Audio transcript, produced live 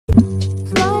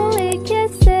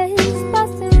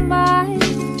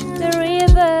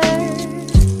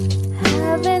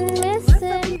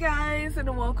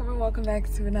back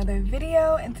to another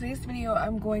video. In today's video,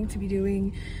 I'm going to be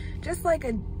doing just like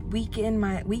a weekend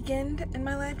in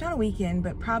my life. Not a weekend,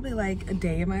 but probably like a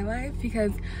day in my life,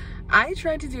 because I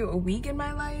tried to do a week in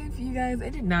my life, you guys.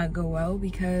 It did not go well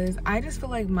because I just feel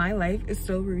like my life is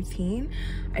so routine.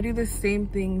 I do the same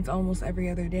things almost every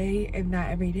other day, if not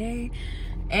every day.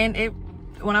 And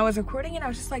when I was recording it, I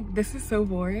was just like, this is so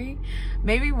boring.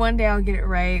 Maybe one day I'll get it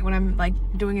right when I'm like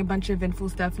doing a bunch of eventful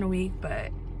stuff in a week,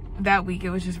 but that week it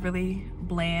was just really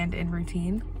bland and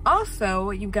routine.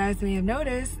 Also, you guys may have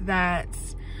noticed that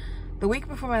the week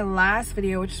before my last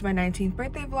video, which is my 19th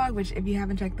birthday vlog, which if you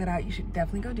haven't checked that out, you should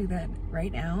definitely go do that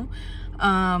right now.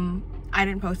 I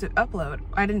didn't post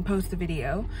the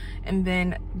video. And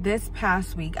then this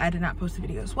past week, I did not post the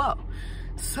video as well.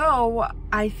 So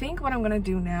I think what I'm gonna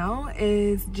do now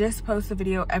is just post a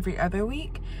video every other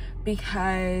week,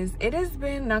 because it has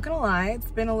been, not gonna lie, it's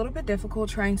been a little bit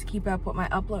difficult trying to keep up with my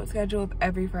upload schedule of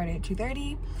every Friday at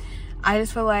 2:30. I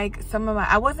just feel like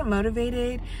I wasn't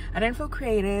motivated, I didn't feel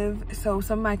creative, so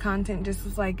some of my content just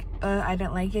was like, I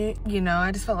didn't like it. You know,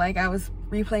 I just felt like I was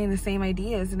replaying the same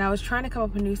ideas, and I was trying to come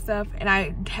up with new stuff, and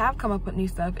I have come up with new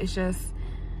stuff. It's just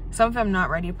some of them I'm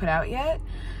not ready to put out yet.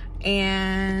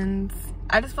 And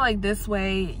I just feel like this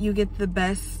way you get the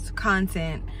best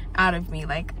content out of me,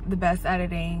 like the best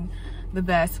editing, the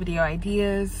best video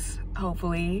ideas,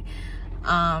 hopefully.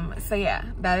 So yeah,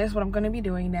 that is what I'm gonna be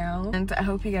doing now. And I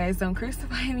hope you guys don't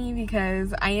crucify me,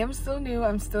 because I am still new.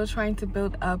 I'm still trying to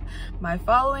build up my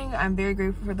following. I'm very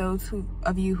grateful for those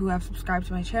of you who have subscribed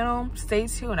to my channel. Stay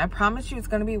tuned. I promise you it's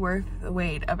gonna be worth the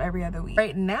wait of every other week.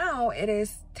 Right now it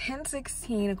is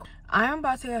 10:16. I'm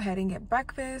about to go ahead and get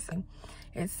breakfast.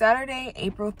 It's Saturday,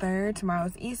 April 3rd.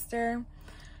 Tomorrow's Easter.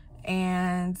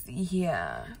 And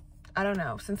yeah, I don't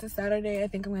know, since it's Saturday, I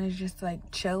think I'm gonna just like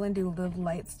chill and do a little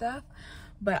light stuff,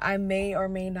 but I may or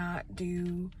may not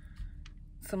do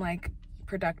some like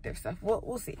productive stuff.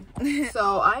 We'll see.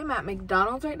 So I'm at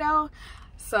McDonald's right now.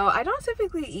 So I don't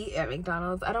typically eat at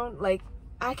McDonald's.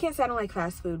 I can't say I don't like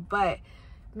fast food, but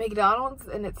McDonald's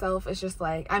in itself is just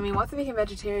like, I mean, once I became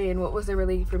vegetarian, what was there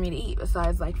really for me to eat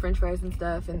besides like french fries and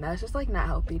stuff? And that's just like not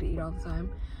healthy to eat all the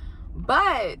time.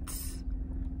 But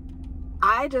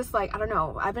I just like, I don't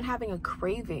know, I've been having a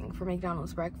craving for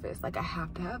McDonald's breakfast. Like, I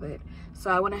have to have it.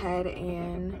 So I went ahead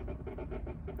and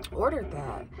ordered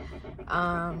that.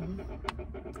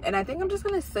 And I think I'm just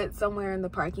gonna sit somewhere in the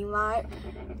parking lot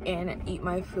and eat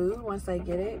my food once I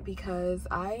get it, because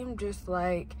I am just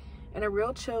like in a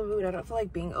real chill mood. I don't feel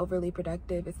like being overly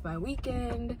productive. It's my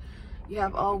weekend. You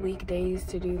have all weekdays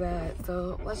to do that.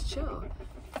 So let's chill.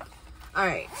 All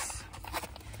right.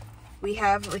 We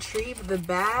have retrieved the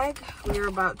bag. We're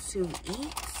about to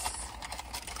eat.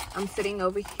 I'm sitting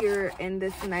over here in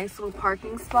this nice little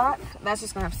parking spot. That's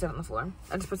just gonna have to sit on the floor.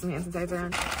 I just put some hand sanitizer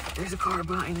on. There's a car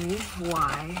behind me.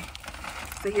 Why?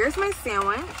 So here's my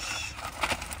sandwich.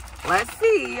 Let's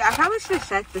see. I probably should have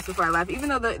checked this before I left, even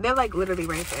though they're like literally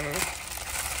right there.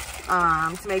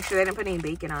 To make sure they didn't put any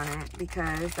bacon on it,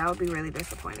 because that would be really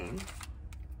disappointing.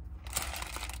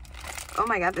 Oh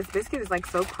my god, this biscuit is like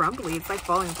so crumbly. It's like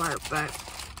falling apart, but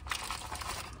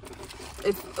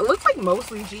it looks like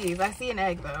mostly cheese. I see an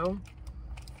egg though.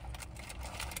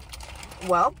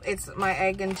 Well, it's my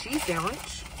egg and cheese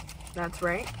sandwich. That's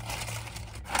right.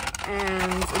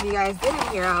 And if you guys didn't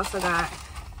hear, I also got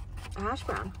a hash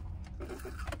brown.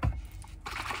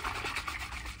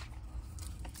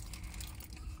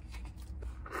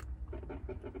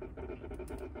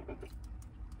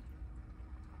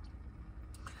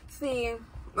 See,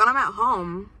 when I'm at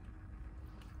home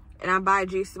and I buy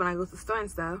juice when I go to the store and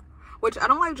stuff, which I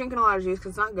don't like drinking a lot of juice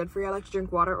because it's not good for you. I like to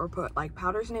drink water or put like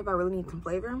powders in it if I really need some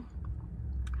flavor.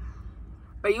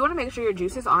 But you want to make sure your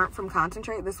juices aren't from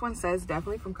concentrate. This one says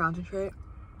definitely from concentrate.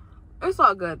 It's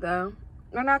all good though.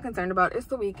 I'm not concerned about it. It's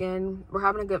the weekend. We're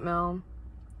having a good meal.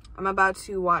 I'm about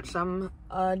to watch some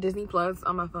Disney Plus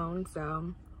on my phone,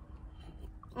 so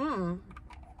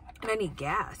I need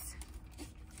gas.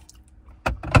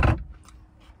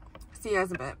 See you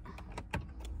guys in a bit.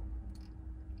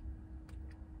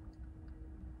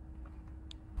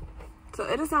 So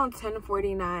it is now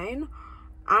 10:49.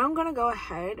 I'm gonna go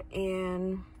ahead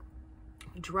and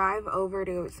drive over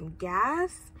to go get some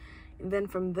gas. And then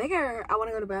from there, I want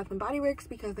to go to Bath&BodyWorks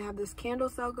because they have this candle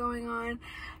sale going on.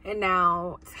 And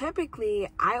now, typically,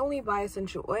 I only buy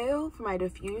essential oil for my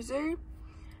diffuser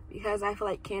because I feel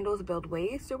like candles build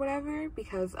waste or whatever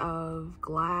because of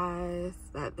glass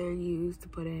that they're used to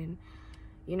put in,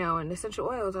 you know, and essential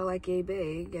oils are like yay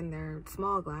big and they're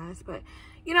small glass. But,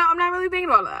 you know, I'm not really thinking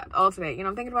about that all today. You know,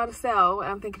 I'm thinking about a sale,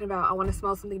 and I'm thinking about I want to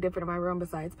smell something different in my room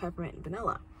besides peppermint and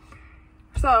vanilla.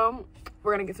 So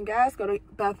we're gonna get some gas, go to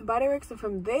Bath&BodyWorks, and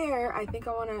from there, I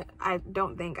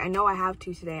know I have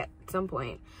to today at some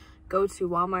point, go to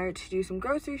Walmart to do some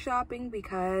grocery shopping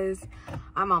because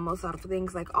I'm almost out of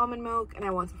things like almond milk and I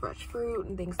want some fresh fruit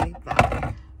and things like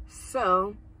that.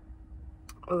 So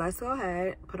let's go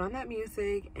ahead, put on that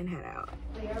music, and head out.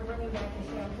 They are bringing back the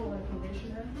shampoo and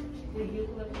conditioner. The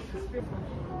eucalyptus is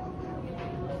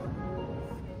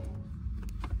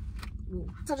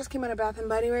So I just came out of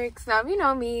Bath&BodyWorks. Now, if you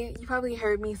know me, you probably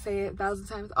heard me say it 1,000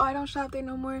 times. Oh, I don't shop there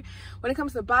no more. When it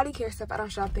comes to body care stuff, I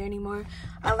don't shop there anymore.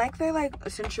 I like their like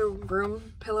essential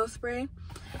room pillow spray,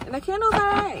 and the candles are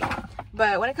alright.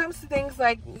 But when it comes to things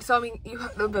like you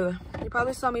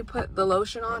probably saw me put the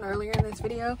lotion on earlier in this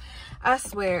video. I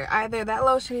swear, either that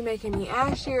lotion be making me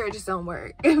ashy or it just don't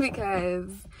work because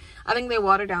I think they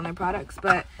water down their products.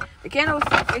 But the candles,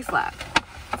 they slap.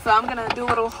 So I'm gonna do a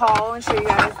little haul and show you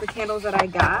guys the candles that I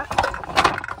got.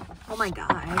 Oh my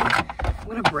god, I'm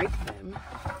gonna break them.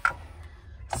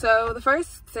 So the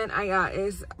first scent I got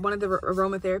is one of the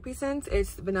aromatherapy scents.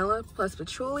 It's vanilla plus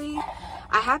patchouli.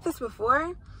 I had this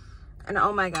before, and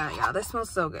oh my god, y'all, this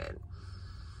smells so good.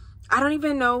 I don't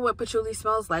even know what patchouli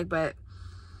smells like, but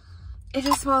it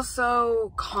just smells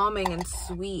so calming and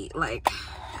sweet. Like,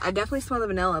 I definitely smell the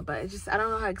vanilla, but I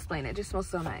don't know how to explain it. It just smells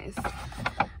so nice.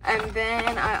 And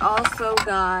then I also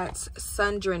got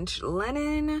sun-drenched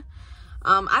linen.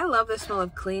 I love the smell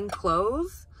of clean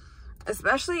clothes,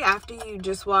 especially after you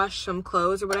just wash some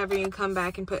clothes or whatever. You come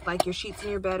back and put like your sheets in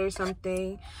your bed or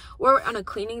something. Or on a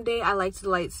cleaning day, I like to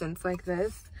light scents like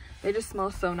this. They just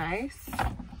smell so nice.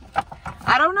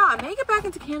 I don't know. I may get back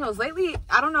into candles. Lately,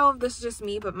 I don't know if this is just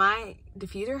me, but my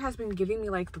diffuser has been giving me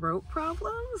like throat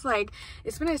problems. Like,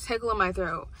 it's been a tickle in my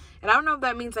throat. And I don't know if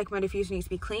that means like my diffuser needs to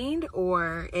be cleaned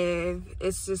or if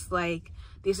it's just like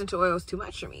the essential oil is too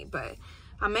much for me. But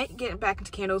I might get back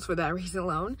into candles for that reason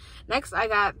alone. Next, I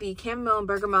got the chamomile and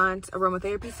bergamot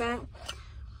aromatherapy scent.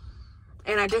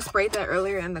 And I just sprayed that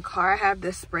earlier in the car. I have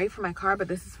this spray for my car, but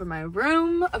this is for my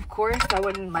room. Of course, I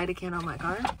wouldn't light a candle in my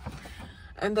car.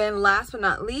 And then last but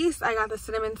not least, I got the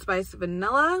cinnamon spice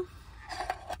vanilla.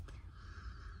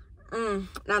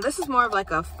 Now this is more of like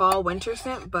a fall winter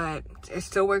scent, but it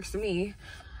still works for me.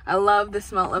 I love the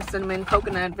smell of cinnamon,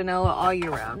 coconut, vanilla all year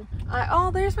round.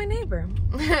 Oh, there's my neighbor.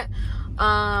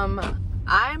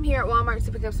 I'm here at Walmart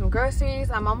to pick up some groceries.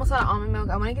 I'm almost out of almond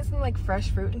milk. I want to get some like fresh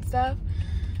fruit and stuff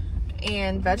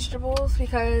and vegetables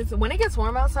because when it gets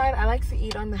warm outside, I like to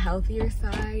eat on the healthier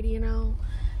side, you know.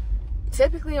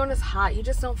 Typically when it's hot, you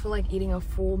just don't feel like eating a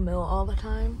full meal all the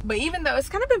time. But even though it's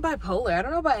kind of been bipolar, I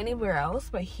don't know about anywhere else,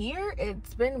 but here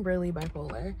it's been really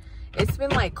bipolar. It's been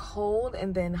like cold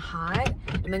and then hot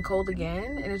and then cold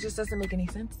again, and it just doesn't make any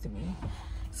sense to me.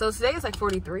 So today it's like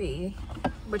 43,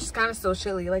 which is kind of still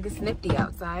chilly. Like, it's nifty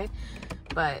outside,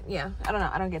 but yeah, I don't know,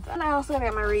 I don't get that. And I also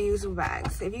got my reusable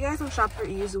bags. If you guys don't shop for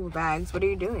reusable bags, what are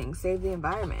you doing? Save the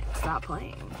environment. Stop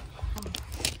playing.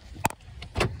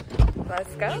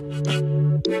 Let's go.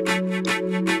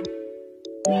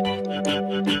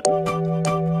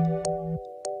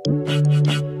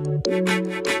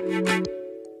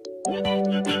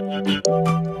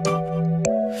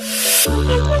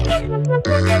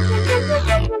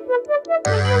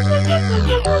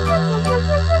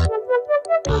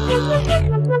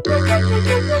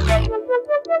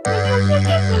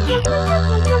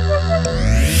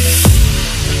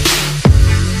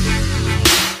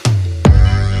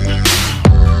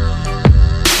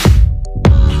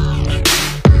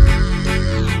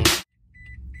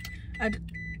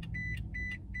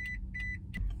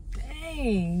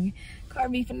 Dang, car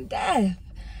beefing to death.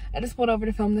 I just pulled over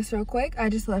to film this real quick. I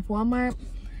just left Walmart,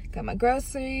 got my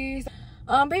groceries.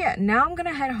 But yeah, now I'm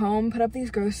gonna head home, put up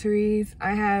these groceries.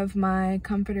 I have my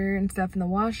comforter and stuff in the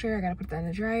washer. I gotta put that in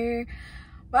the dryer.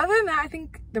 But other than that, I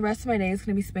think the rest of my day is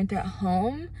gonna be spent at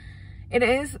home. It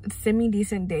is a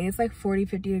semi-decent day. It's like 40,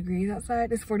 50 degrees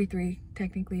outside. It's 43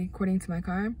 technically, according to my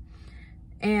car.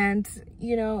 And,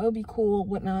 you know, it'll be cool,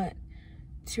 whatnot,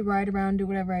 to ride around, do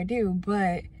whatever I do.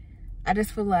 But I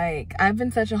just feel like I've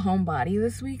been such a homebody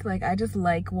this week. Like, I just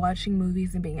like watching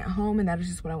movies and being at home, and that is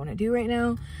just what I want to do right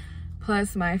now.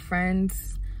 Plus, my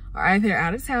friends are either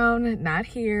out of town, not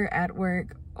here at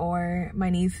work, or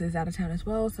my niece is out of town as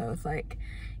well. So it's like,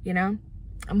 you know,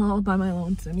 I'm all by my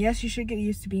lonesome. Yes, you should get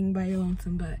used to being by your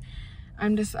lonesome, but I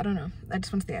don't know. I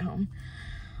just want to stay at home.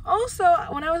 Also,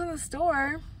 when I was in the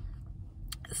store,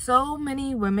 so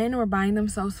many women were buying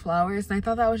themselves flowers, and I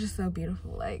thought that was just so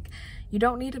beautiful. Like, you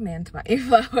don't need a man to buy you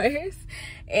flowers,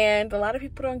 and a lot of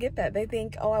people don't get that. They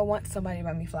think, oh, I want somebody to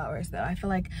buy me flowers, though. I feel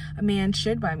like a man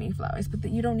should buy me flowers, but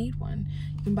you don't need one.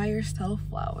 You can buy yourself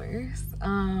flowers.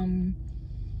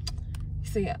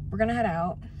 So yeah, we're gonna head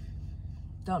out.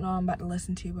 Don't know what I'm about to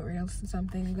listen to, but we're gonna listen to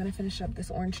something. I'm gonna finish up this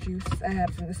orange juice I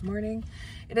had from this morning.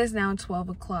 It is now 12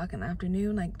 o'clock in the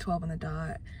afternoon, like 12 on the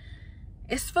dot.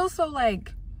 It feels so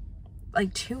like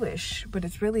 2-ish, but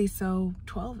it's really so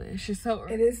 12-ish. It's so,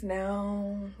 it is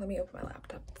now, let me open my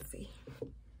laptop to see.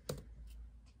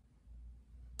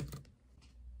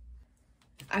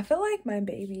 I feel like my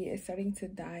baby is starting to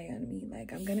die on me.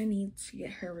 Like, I'm gonna need to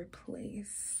get her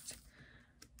replaced.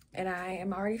 And I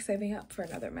am already saving up for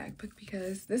another MacBook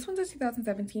because this one's a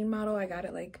 2017 model. I got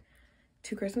it like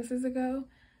 2 Christmases ago.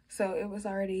 So it was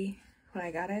already, when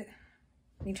I got it,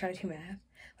 let me try to do math,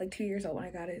 like 2 years old when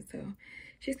I got it. So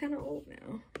she's kind of old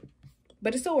now.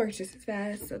 But it still works just as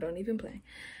fast, so don't even play.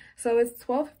 So it's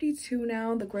 12:52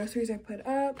 now. The groceries are put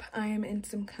up. I am in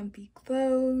some comfy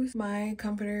clothes. My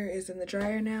comforter is in the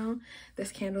dryer now.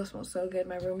 This candle smells so good.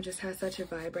 My room just has such a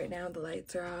vibe right now. The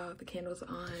lights are off, the candle's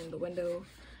on, the window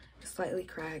slightly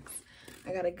cracks.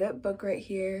 I got a good book right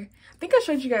here. I think I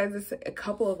showed you guys this a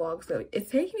couple of vlogs, so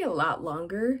it's taking me a lot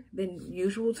longer than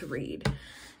usual to read.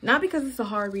 Not because it's a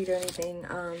hard read or anything.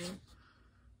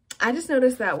 I just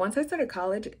noticed that once I started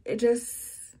college,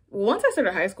 once I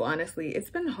started high school, honestly, it's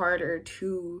been harder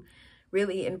to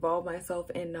really involve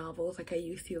myself in novels like I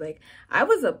used to. Like, I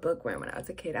was a bookworm when I was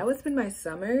a kid. I would spend my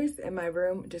summers in my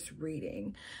room just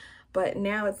reading. But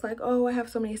now it's like, oh, I have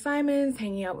so many assignments,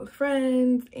 hanging out with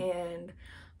friends, and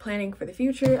planning for the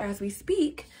future. As we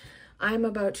speak, I'm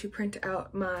about to print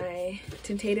out my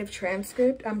tentative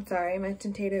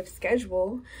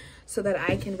schedule so that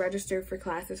I can register for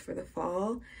classes for the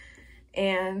fall.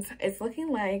 And it's looking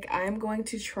like I'm going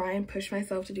to try and push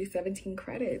myself to do 17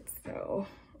 credits. So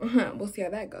we'll see how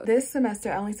that goes. This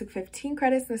semester I only took 15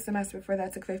 credits. The semester before that I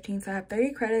took 15. So I have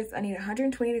 30 credits. I need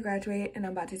 120 to graduate, and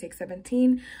I'm about to take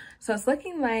 17. So it's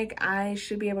looking like I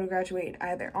should be able to graduate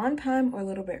either on time or a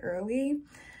little bit early.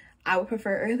 I would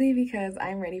prefer early because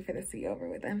I'm ready for this to be over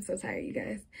with. I'm so tired, you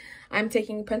guys. I'm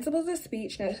taking Principles of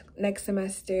Speech next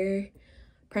semester,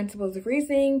 Principles of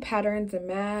Reasoning, Patterns in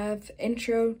Math,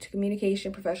 Intro to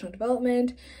Communication, Professional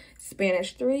Development,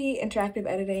 Spanish 3, Interactive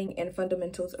Editing, and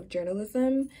Fundamentals of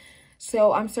Journalism.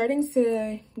 So I'm starting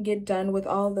to get done with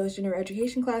all of those general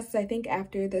education classes. I think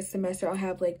after this semester, I'll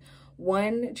have like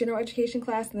 1 general education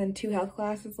class and then 2 health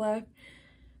classes left,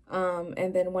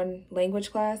 and then 1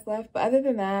 language class left. But other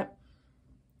than that,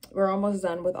 we're almost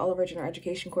done with all of our general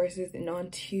education courses and on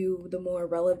to the more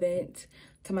relevant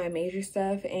to my major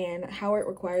stuff. And Howard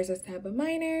requires us to have a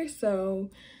minor, so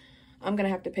I'm gonna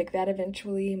have to pick that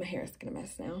eventually. My hair is gonna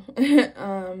mess now.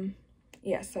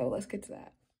 Yeah, so let's get to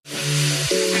that.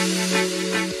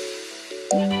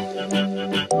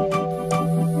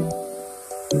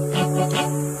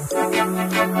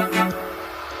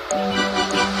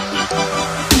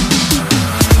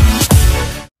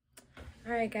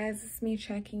 Alright guys, it's me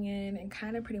checking in and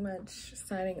kind of pretty much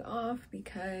signing off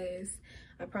because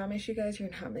I promise you guys you're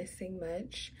not missing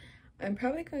much. I'm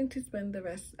probably going to spend the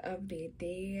rest of the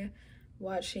day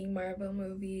watching Marvel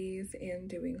movies and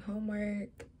doing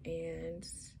homework, and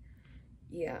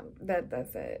yeah,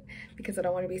 that's it, because I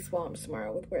don't want to be swamped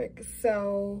tomorrow with work.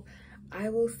 So I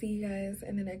will see you guys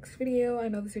in the next video. I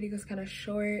know this video is kind of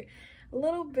short, a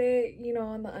little bit, you know,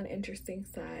 on the uninteresting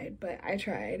side, but I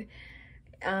tried.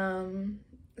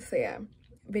 So yeah,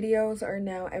 videos are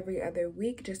now every other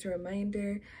week, just a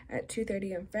reminder, at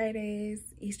 2:30 on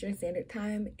Fridays Eastern Standard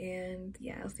Time. And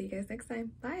yeah, I'll see you guys next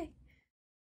time. Bye.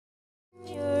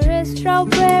 You're a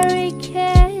strawberry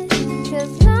kiss,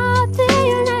 'cause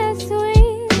nothing is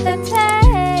sweet.